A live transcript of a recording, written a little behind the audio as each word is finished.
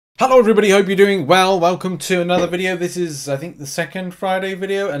Hello everybody, hope you're doing well. Welcome to another video. This is, I think, the second Friday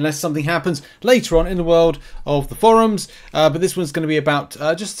video, unless something happens later on in the world of the forums. But this one's going to be about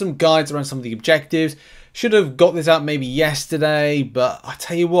just some guides around some of the objectives. Should have got this out maybe yesterday, but I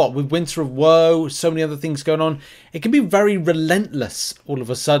tell you what, with Winter of Woe, so many other things going on, it can be very relentless all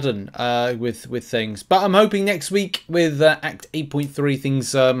of a sudden with things. But I'm hoping next week with Act 8.3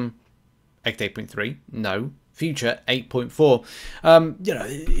 things, Act 8.3? No. Future 8.4, you know,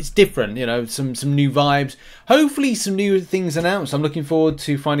 it's different, you know, some new vibes, hopefully some new things announced. I'm looking forward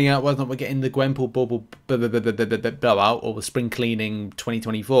to finding out whether or not we're getting the Gwenpool Bobble Blowout or the Spring Cleaning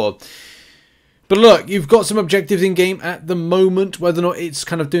 2024. But look, you've got some objectives in game at the moment. Whether or not it's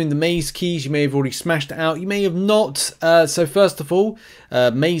kind of doing the maze keys, you may have already smashed it out, you may have not. So first of all,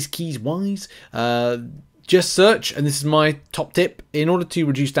 maze keys wise, just search, and this is my top tip, in order to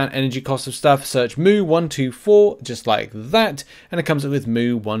reduce down energy cost of stuff, search Moo124, just like that, and it comes up with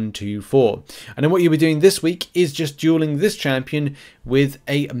Moo124. And then what you'll be doing this week is just dueling this champion with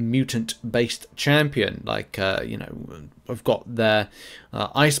a mutant-based champion. Like, you know, I've got their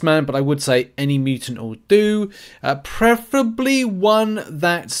Iceman, but I would say any mutant will do. Preferably one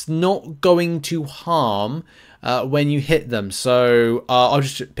that's not going to harm when you hit them. So I'll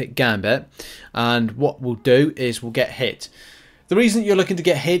just pick Gambit, and what we'll do is we'll get hit. The reason you're looking to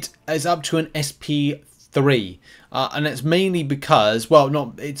get hit is up to an SP3, and it's mainly because, well,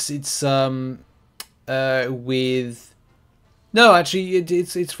 not it's with no, actually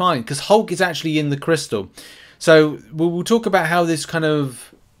it's fine because Hulk is actually in the crystal. So we'll talk about how this kind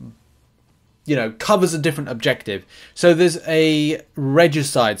of, you know, covers a different objective. So there's a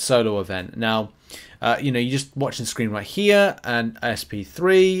Regicide solo event now. You know, you just watch the screen right here, and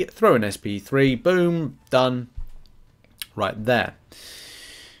SP3, throw an SP3, boom, done, right there.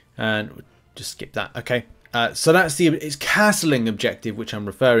 And we'll just skip that, okay. So that's it's castling objective, which I'm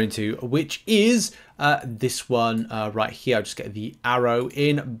referring to, which is this one right here. I'll just get the arrow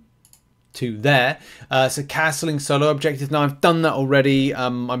in to there. So castling solo objective. Now I've done that already. I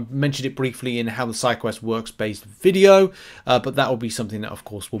mentioned it briefly in how the SideQuest works based video, but that will be something that of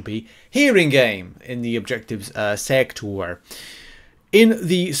course will be here in game in the objectives sector. In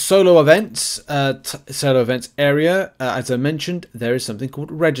the solo events area, as I mentioned, there is something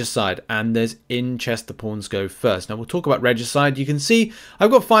called Regicide, and there's in chest the pawns go first. Now we'll talk about Regicide. You can see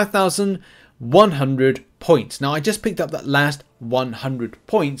I've got 5,100 points. Now I just picked up that last 100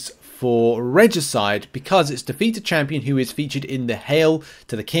 points for Regicide because it's defeat a champion who is featured in the Hail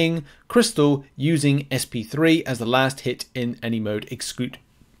to the King crystal using SP3 as the last hit in any mode, exclude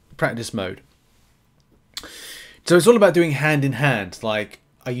practice mode. So it's all about doing hand in hand. Like,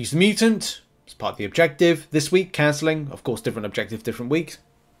 I use the mutant as part of the objective this week, cancelling, of course, different objective, different weeks,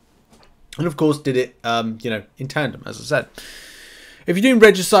 and of course did it, you know, in tandem, as I said. If you're doing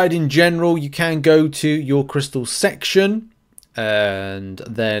Regicide in general, you can go to your crystal section and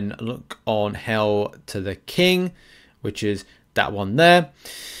then look on Hell to the King, which is that one there.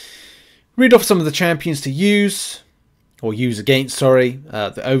 Read off some of the champions to use, or use against, sorry.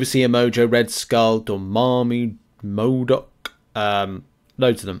 The Overseer, Mojo, Red Skull, Dormammu, Modok,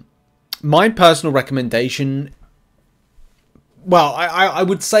 loads of them. My personal recommendation, well, I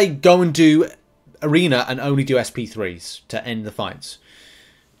would say go and do Arena and only do SP3s to end the fights.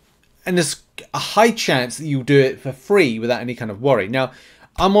 And there's a high chance that you'll do it for free without any kind of worry. Now,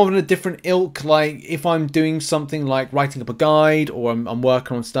 I'm of a different ilk. Like, if I'm doing something like writing up a guide, or I'm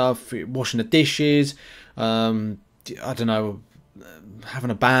working on stuff, washing the dishes, I don't know,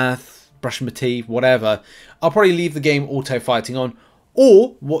 having a bath, brushing my teeth, whatever, I'll probably leave the game auto-fighting on.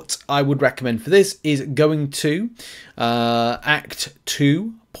 Or, what I would recommend for this is going to Act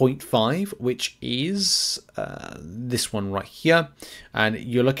 2.5, which is this one right here, and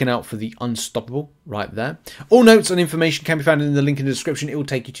you're looking out for the Unstoppable right there. All notes and information can be found in the link in the description. It will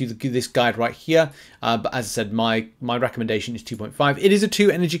take you to this guide right here, but as I said, my recommendation is 2.5. It is a 2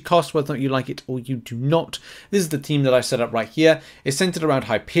 energy cost, whether or not you like it or you do not. This is the team that I set up right here. It's centered around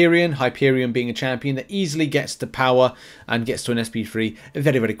Hyperion being a champion that easily gets to power and gets to an SP3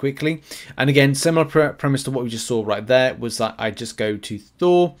 very, very quickly. And again, similar premise to what we just saw right there, was that I just go to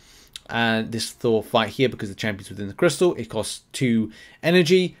Thor, and this Thor fight here, because the champion's within the crystal, it costs 2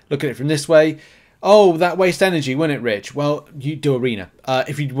 energy. Look at it from this way. Oh, that wastes energy, wouldn't it, Rich? Well, you do Arena.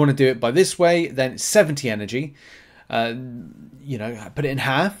 If you want to do it by this way, then it's 70 energy. You know, put it in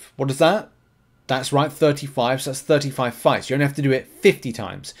half. What is that? That's right, 35. So that's 35 fights. You only have to do it 50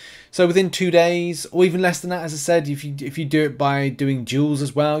 times. So within 2 days, or even less than that, as I said, if you do it by doing duels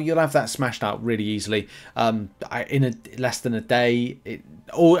as well, you'll have that smashed out really easily. In less than a day,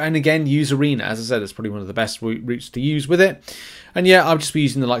 And again, use Arena. As I said, it's probably one of the best routes to use with it. And yeah, I'll just be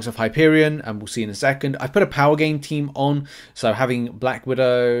using the likes of Hyperion, and we'll see in a second. I've put a power game team on, so having Black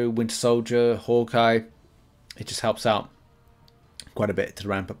Widow, Winter Soldier, Hawkeye, it just helps out quite a bit to the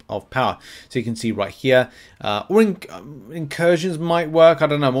ramp up of power. So you can see right here, or incursions might work. I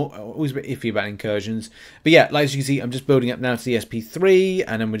don't know, I'm always a bit iffy about incursions. But yeah, like as you can see, I'm just building up now to the SP3,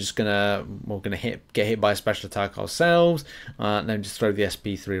 and then we're gonna get hit by a special attack ourselves, and then just throw the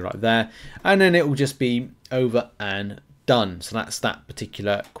SP3 right there, and then it will just be over and done. So that's that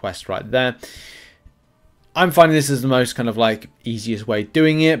particular quest right there. I'm finding this is the most kind of like easiest way of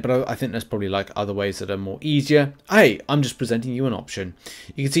doing it, but I think there's probably like other ways that are more easier. Hey, I'm just presenting you an option.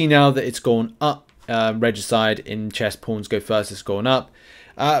 You can see now that it's gone up. Regicide in chest, pawns go first, it's gone up.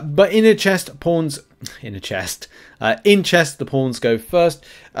 But in chest, the pawns go first.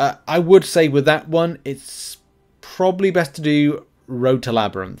 I would say with that one, it's probably best to do Road to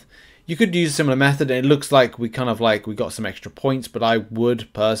Labyrinth. You could use a similar method, and it looks like we got some extra points, but I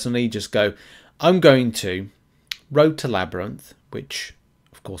would personally just go, I'm going to Road to Labyrinth, which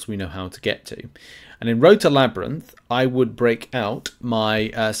of course we know how to get to. And in Road to Labyrinth, I would break out my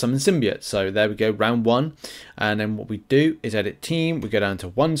Summon Symbiote. So there we go, round 1. And then what we do is edit team. We go down to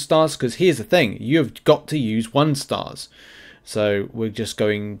 1 stars, because here's the thing. You've got to use 1 stars. So we're just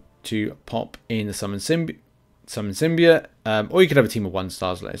going to pop in the Summon Symbiote. Or you could have a team of 1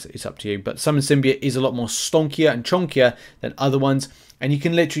 stars, it's up to you. But Summon Symbiote is a lot more stonkier and chonkier than other ones. And you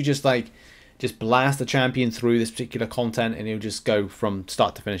can literally just blast the champion through this particular content, and it'll just go from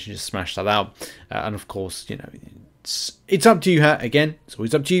start to finish and just smash that out. And of course, you know, it's up to you. Again, it's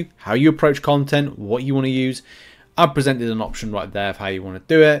always up to you how you approach content, what you want to use. I've presented an option right there of how you want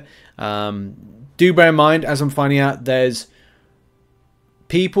to do it. Do bear in mind, as I'm finding out, there's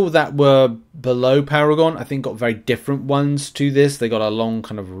people that were below Paragon, I think, got very different ones to this. They got a long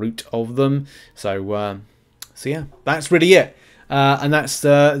kind of route of them. So yeah, that's really it. And that's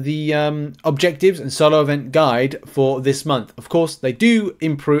the objectives and solo event guide for this month. Of course, they do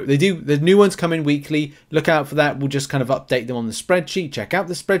improve. The new ones come in weekly. Look out for that. We'll just kind of update them on the spreadsheet. Check out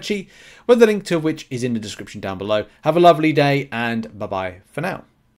the spreadsheet, with the link to which is in the description down below. Have a lovely day, and bye-bye for now.